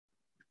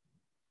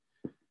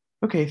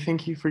Okay,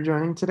 thank you for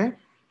joining today.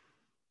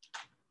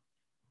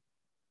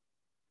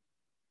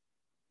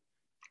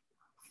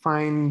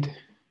 Find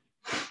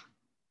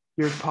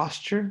your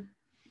posture.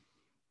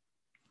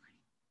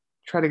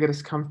 Try to get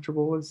as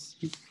comfortable as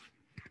you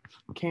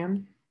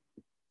can.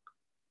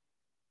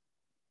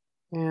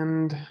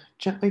 And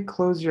gently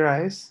close your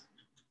eyes.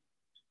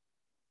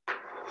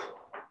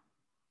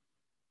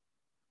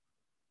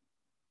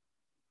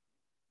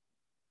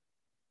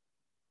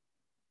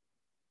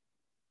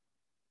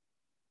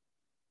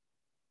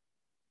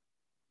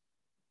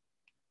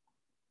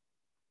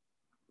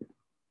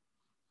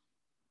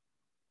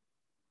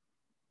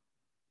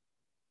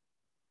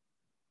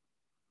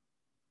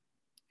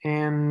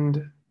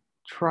 And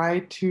try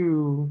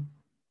to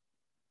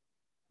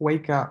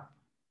wake up.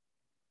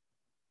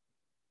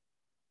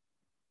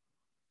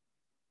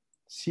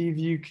 See if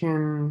you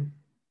can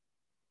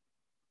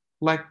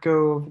let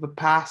go of the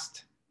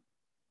past,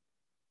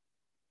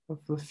 of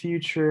the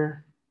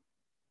future,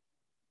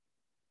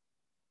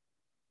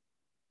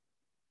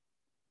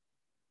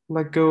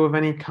 let go of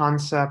any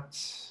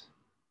concepts,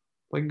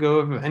 let go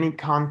of any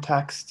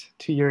context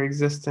to your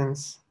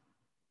existence,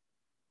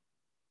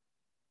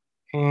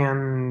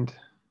 and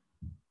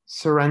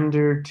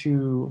surrender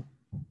to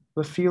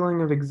the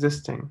feeling of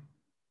existing.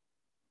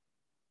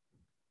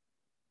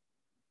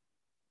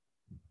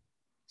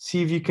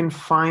 See if you can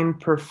find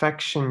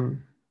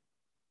perfection,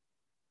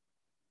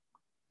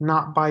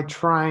 not by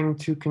trying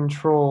to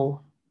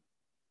control,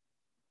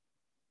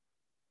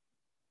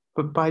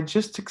 but by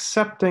just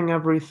accepting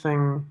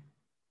everything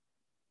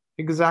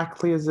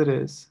exactly as it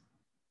is.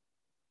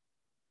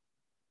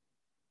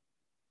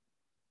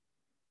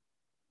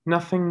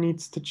 Nothing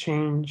needs to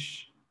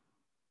change,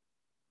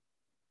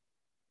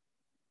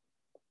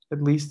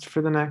 at least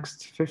for the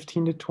next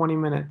 15 to 20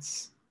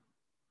 minutes.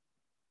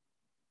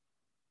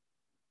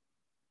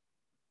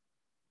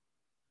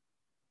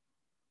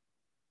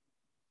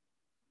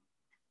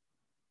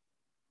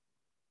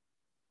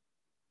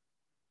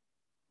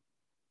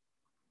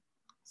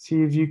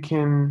 See if you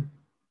can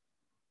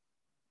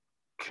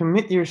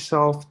commit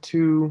yourself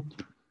to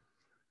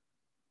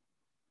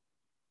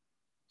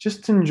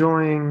just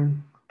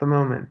enjoying the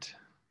moment.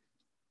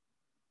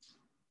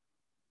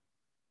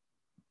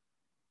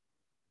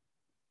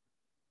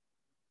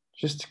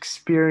 Just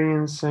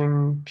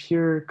experiencing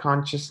pure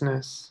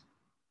consciousness,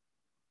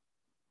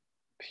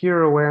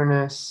 pure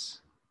awareness,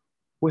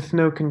 with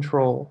no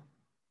control,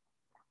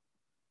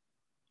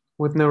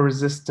 with no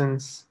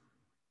resistance.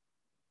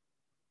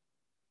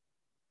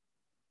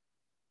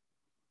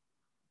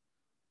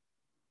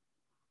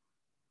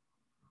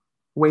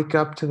 Wake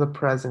up to the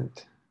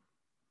present.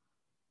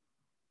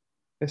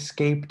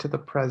 Escape to the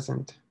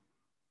present.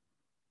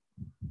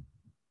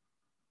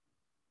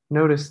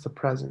 Notice the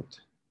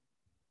present.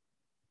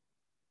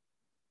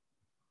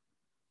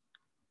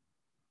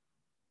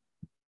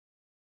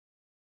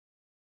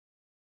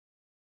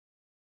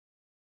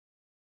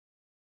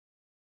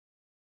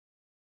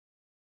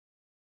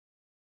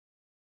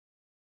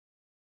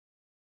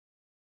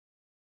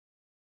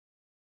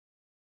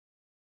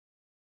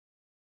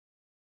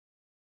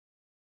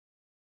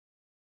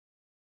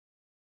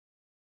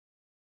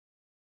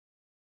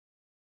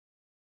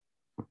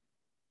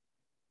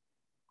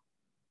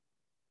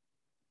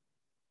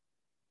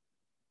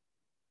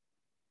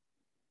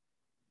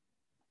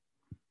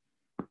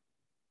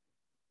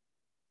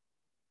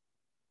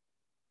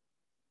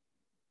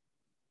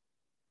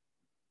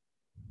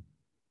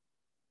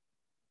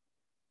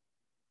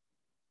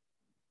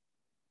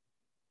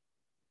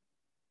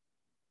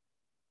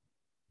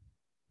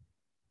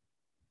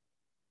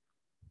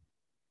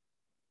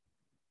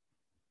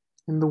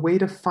 And the way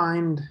to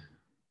find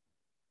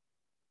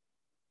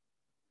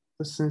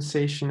the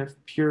sensation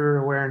of pure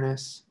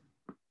awareness,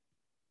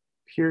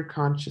 pure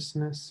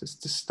consciousness, is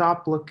to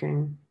stop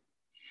looking,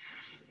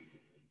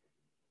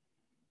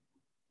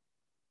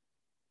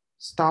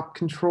 stop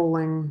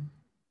controlling,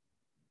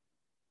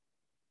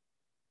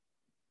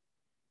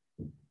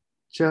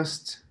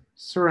 just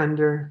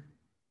surrender,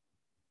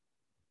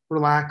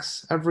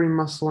 relax every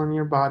muscle in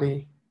your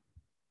body,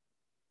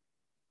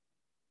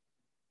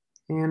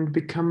 and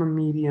become a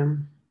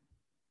medium.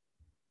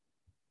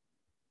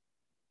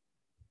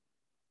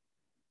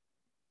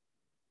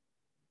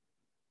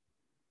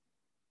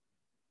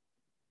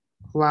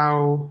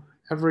 Allow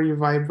every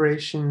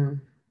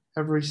vibration,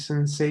 every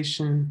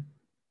sensation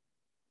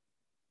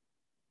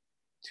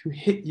to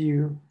hit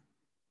you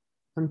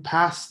and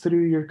pass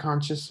through your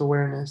conscious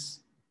awareness,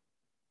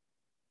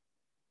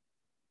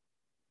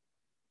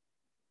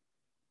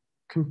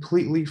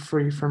 completely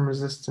free from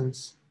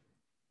resistance.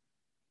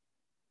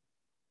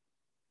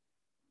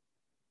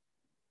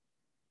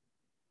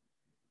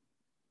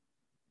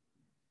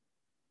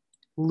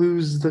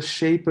 Lose the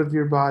shape of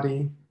your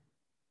body.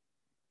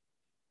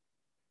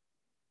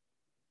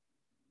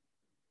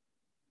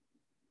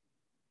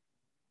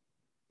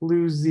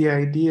 Lose the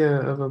idea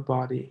of a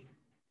body.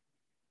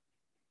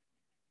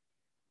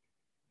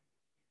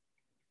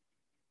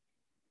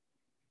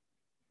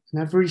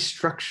 And every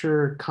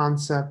structure,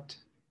 concept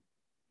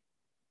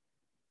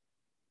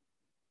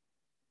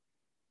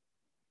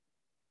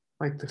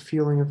like the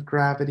feeling of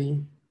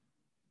gravity,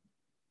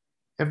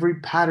 every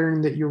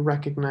pattern that you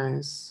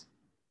recognize.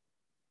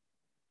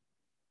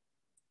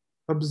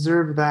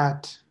 Observe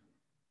that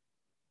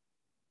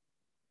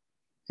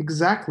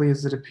exactly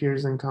as it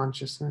appears in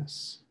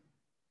consciousness.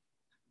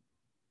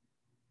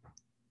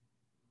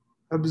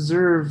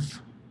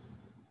 Observe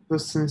the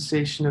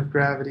sensation of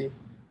gravity.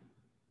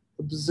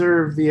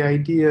 Observe the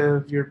idea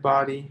of your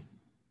body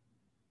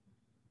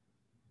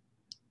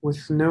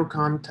with no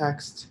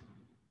context,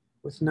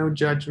 with no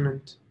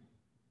judgment.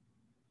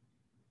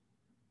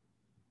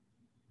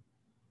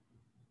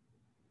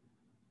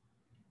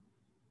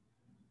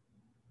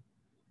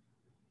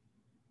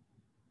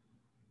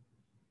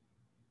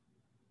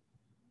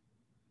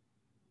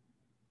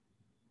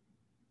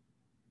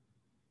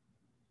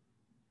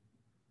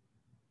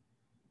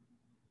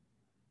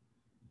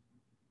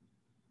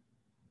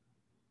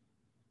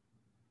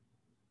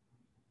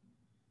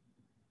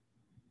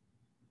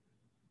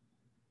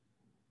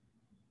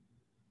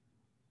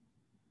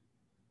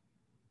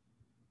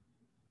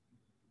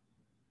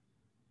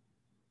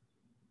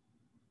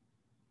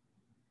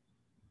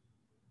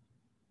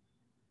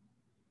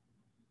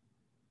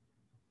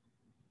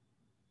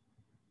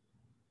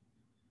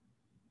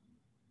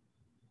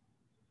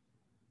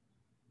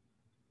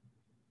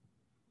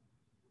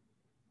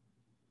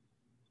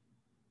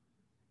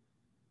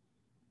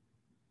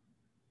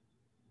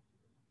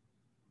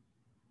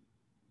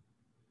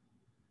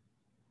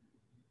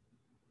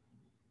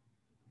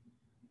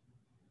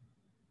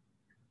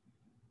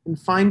 And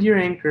find your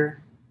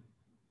anchor.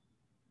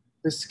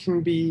 This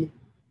can be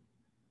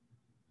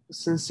the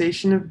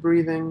sensation of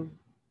breathing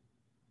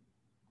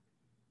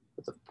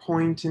with a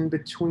point in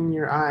between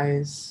your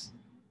eyes.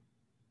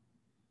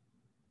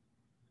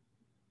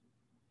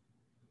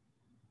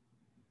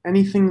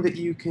 Anything that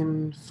you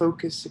can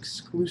focus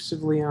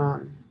exclusively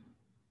on.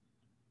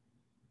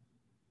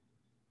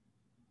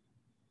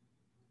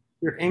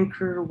 Your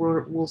anchor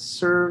will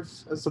serve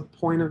as a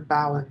point of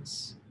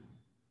balance,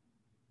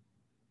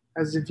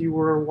 as if you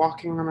were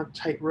walking on a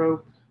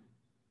tightrope,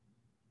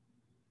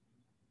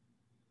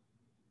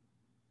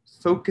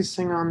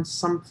 focusing on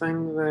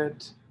something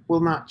that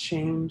will not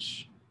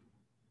change.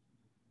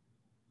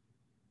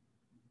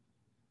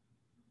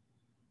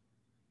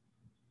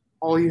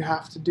 All you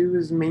have to do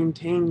is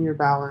maintain your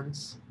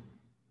balance.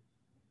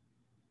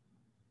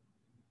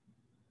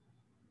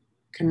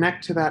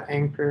 Connect to that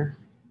anchor.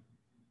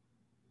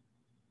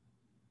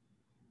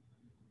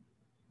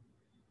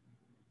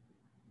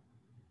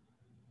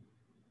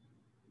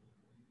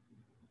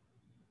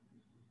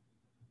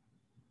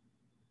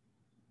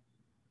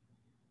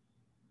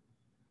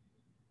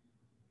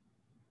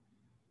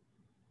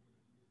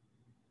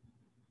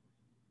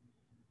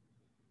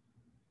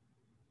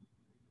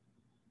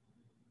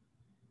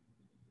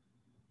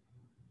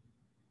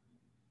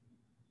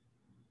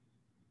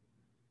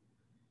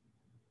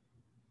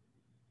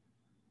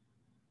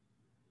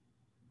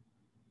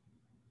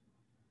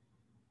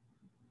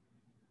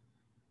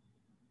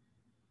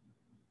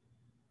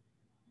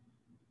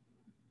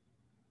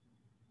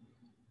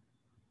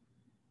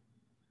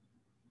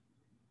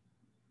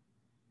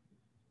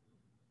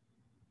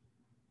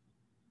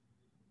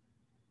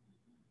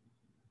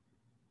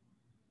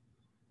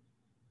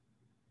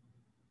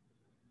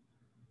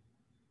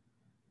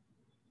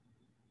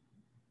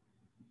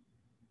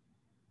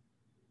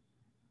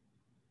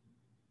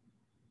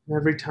 And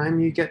every time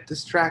you get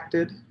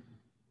distracted,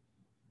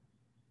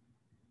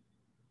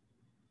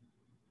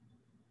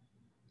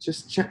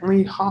 just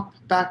gently hop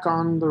back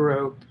on the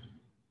rope.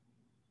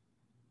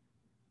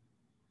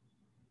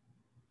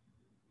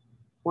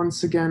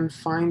 Once again,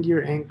 find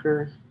your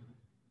anchor.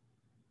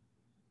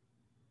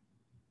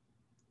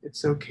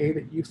 It's okay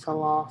that you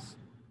fell off.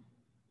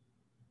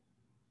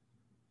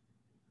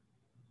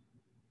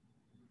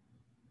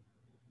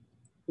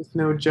 With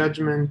no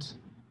judgment,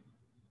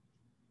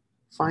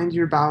 find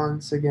your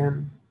balance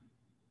again.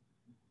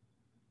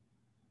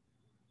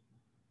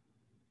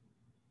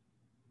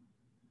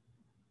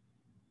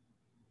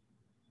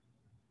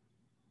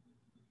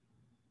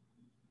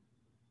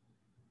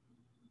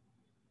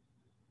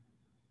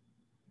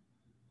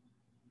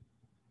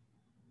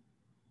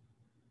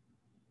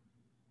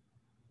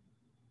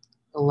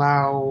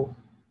 Allow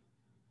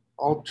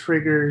all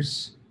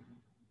triggers,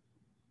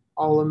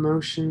 all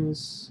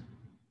emotions,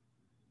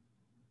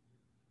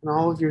 and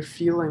all of your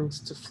feelings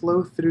to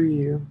flow through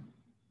you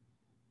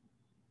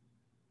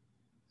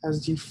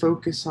as you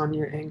focus on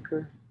your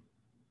anchor.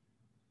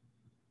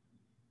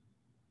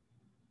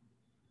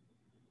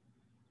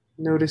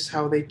 Notice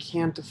how they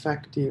can't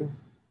affect you.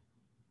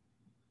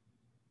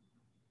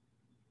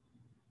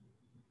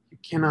 You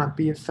cannot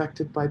be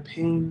affected by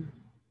pain.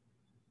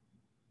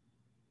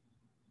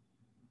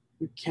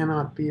 You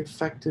cannot be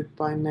affected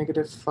by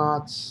negative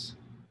thoughts.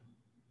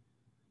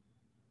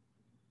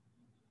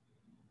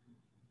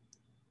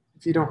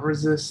 If you don't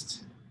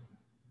resist,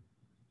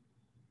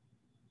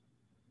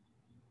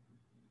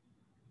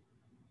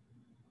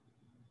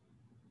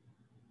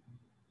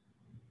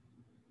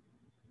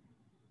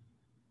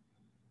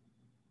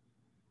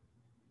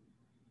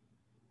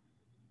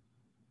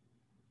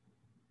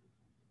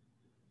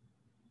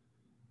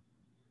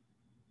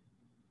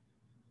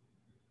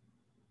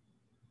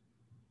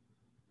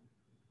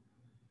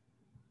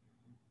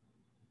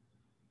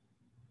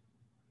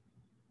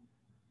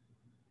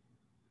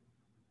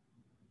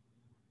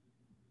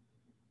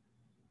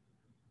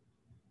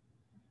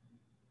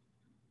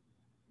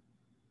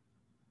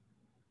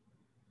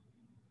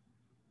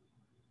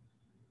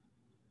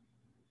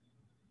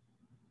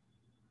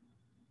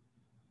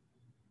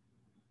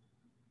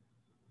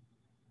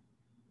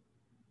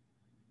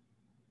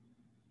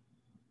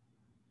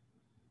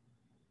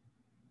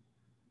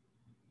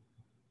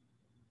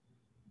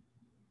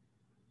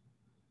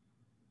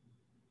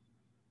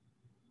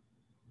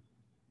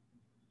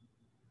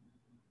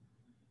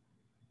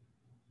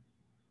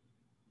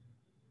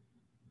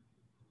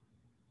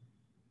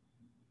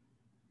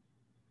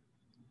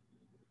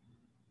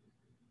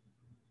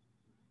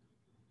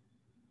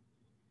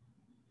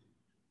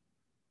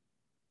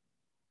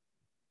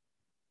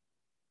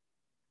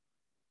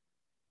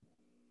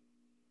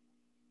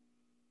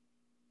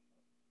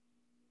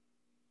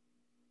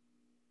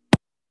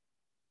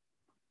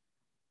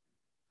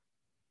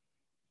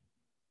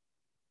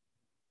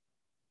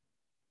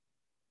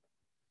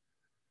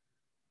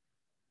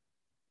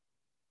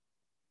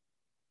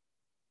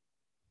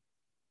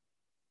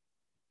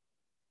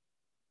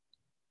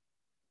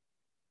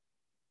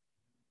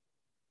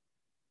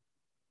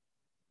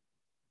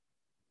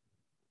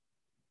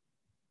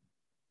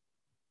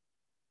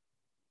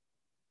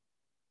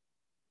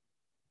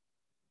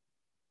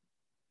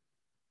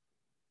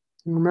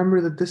 And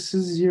remember that this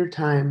is your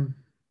time.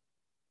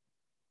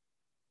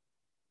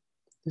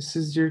 This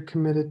is your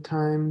committed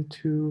time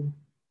to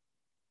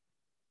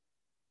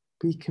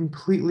be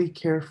completely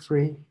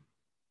carefree.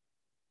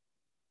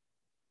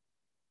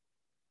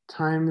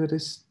 Time that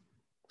is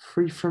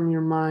free from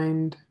your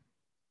mind,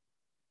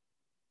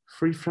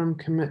 free from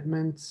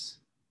commitments.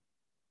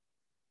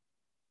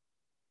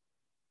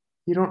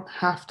 You don't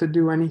have to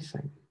do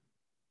anything.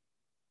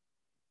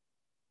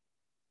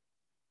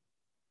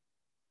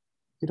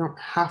 You don't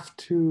have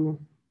to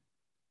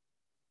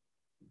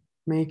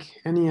make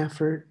any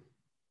effort.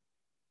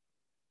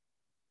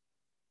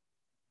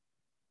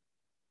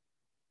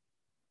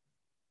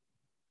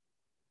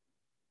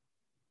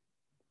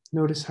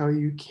 Notice how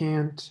you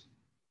can't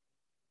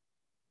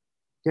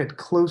get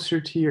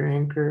closer to your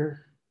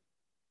anchor.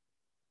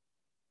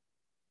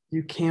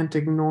 You can't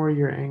ignore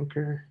your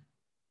anchor.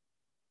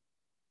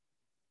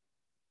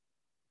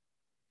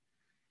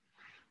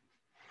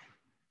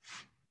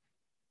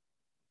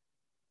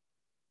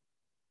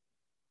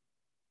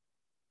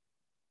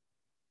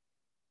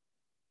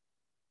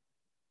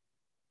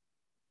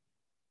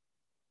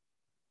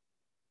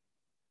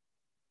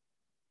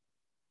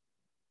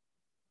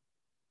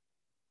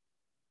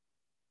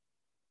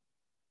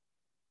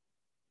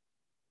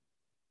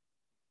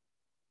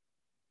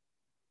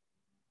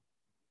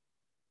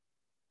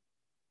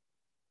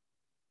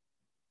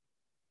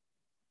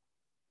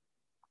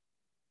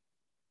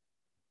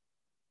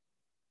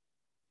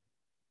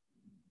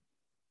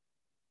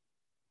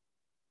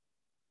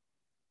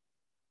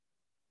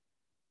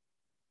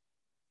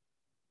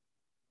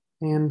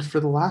 And for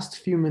the last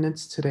few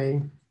minutes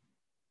today,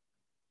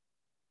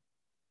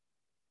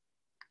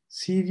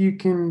 see if you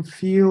can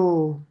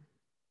feel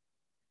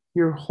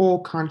your whole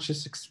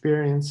conscious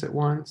experience at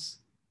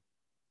once.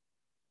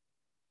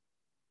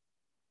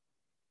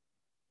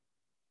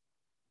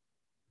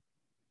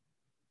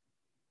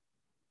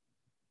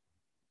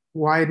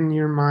 Widen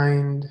your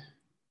mind,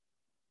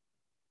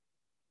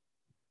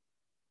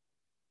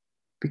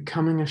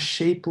 becoming a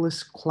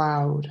shapeless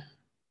cloud.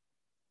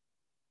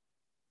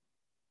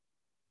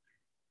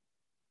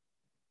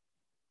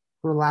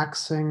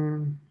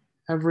 Relaxing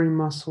every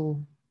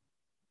muscle,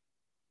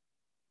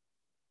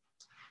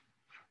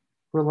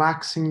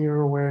 relaxing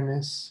your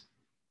awareness.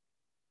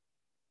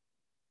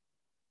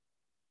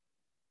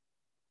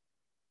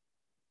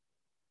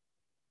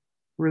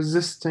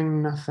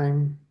 Resisting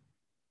nothing.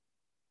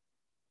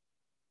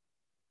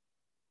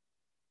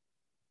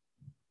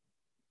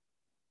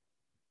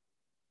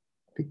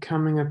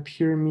 Becoming a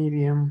pure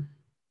medium.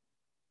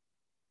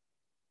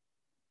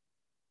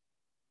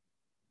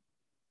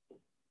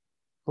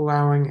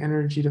 Allowing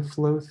energy to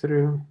flow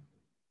through.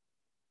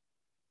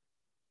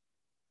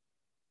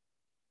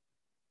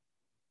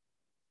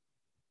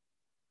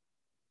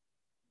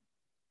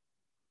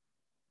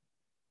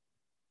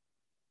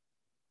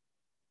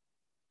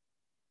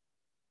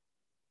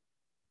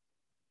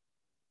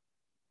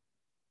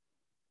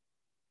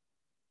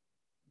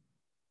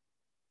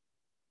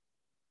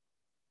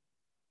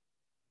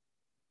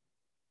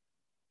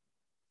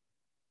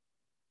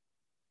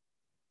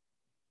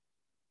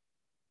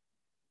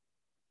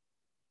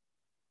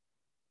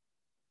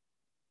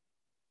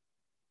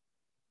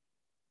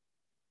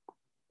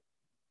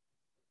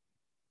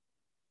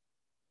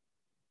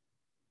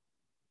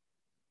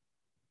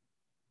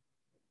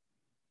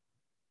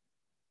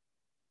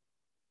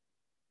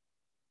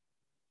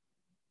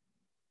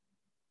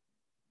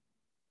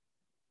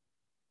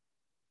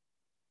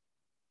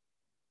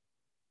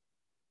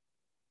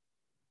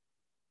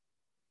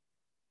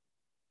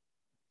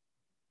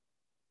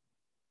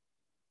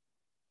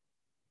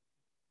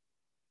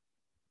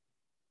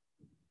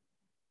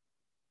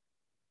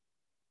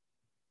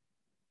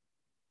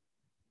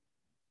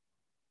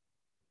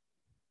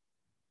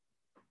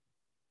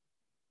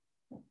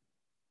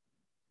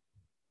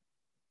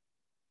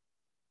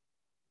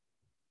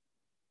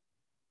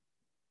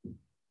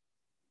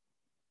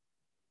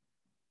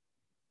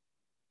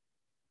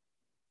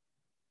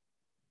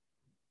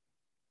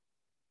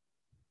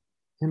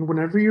 And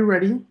whenever you're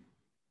ready,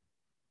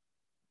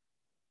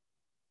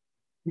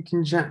 you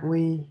can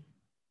gently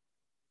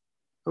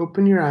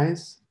open your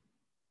eyes.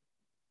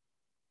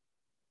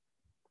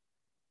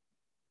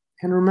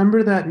 And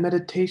remember that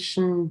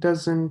meditation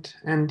doesn't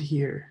end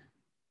here.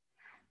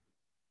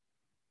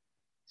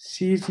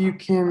 See if you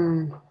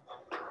can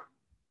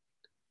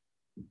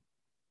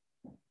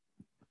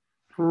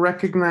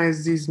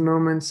recognize these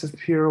moments of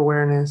pure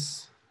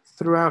awareness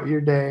throughout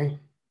your day.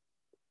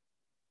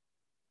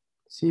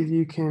 See if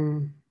you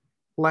can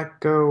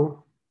let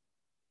go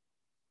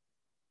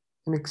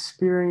and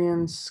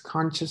experience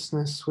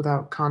consciousness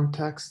without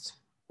context,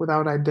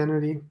 without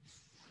identity,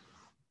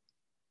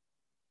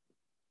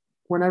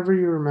 whenever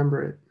you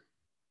remember it.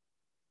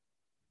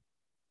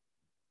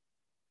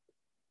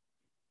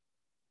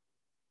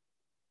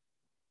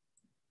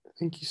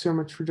 Thank you so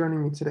much for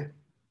joining me today.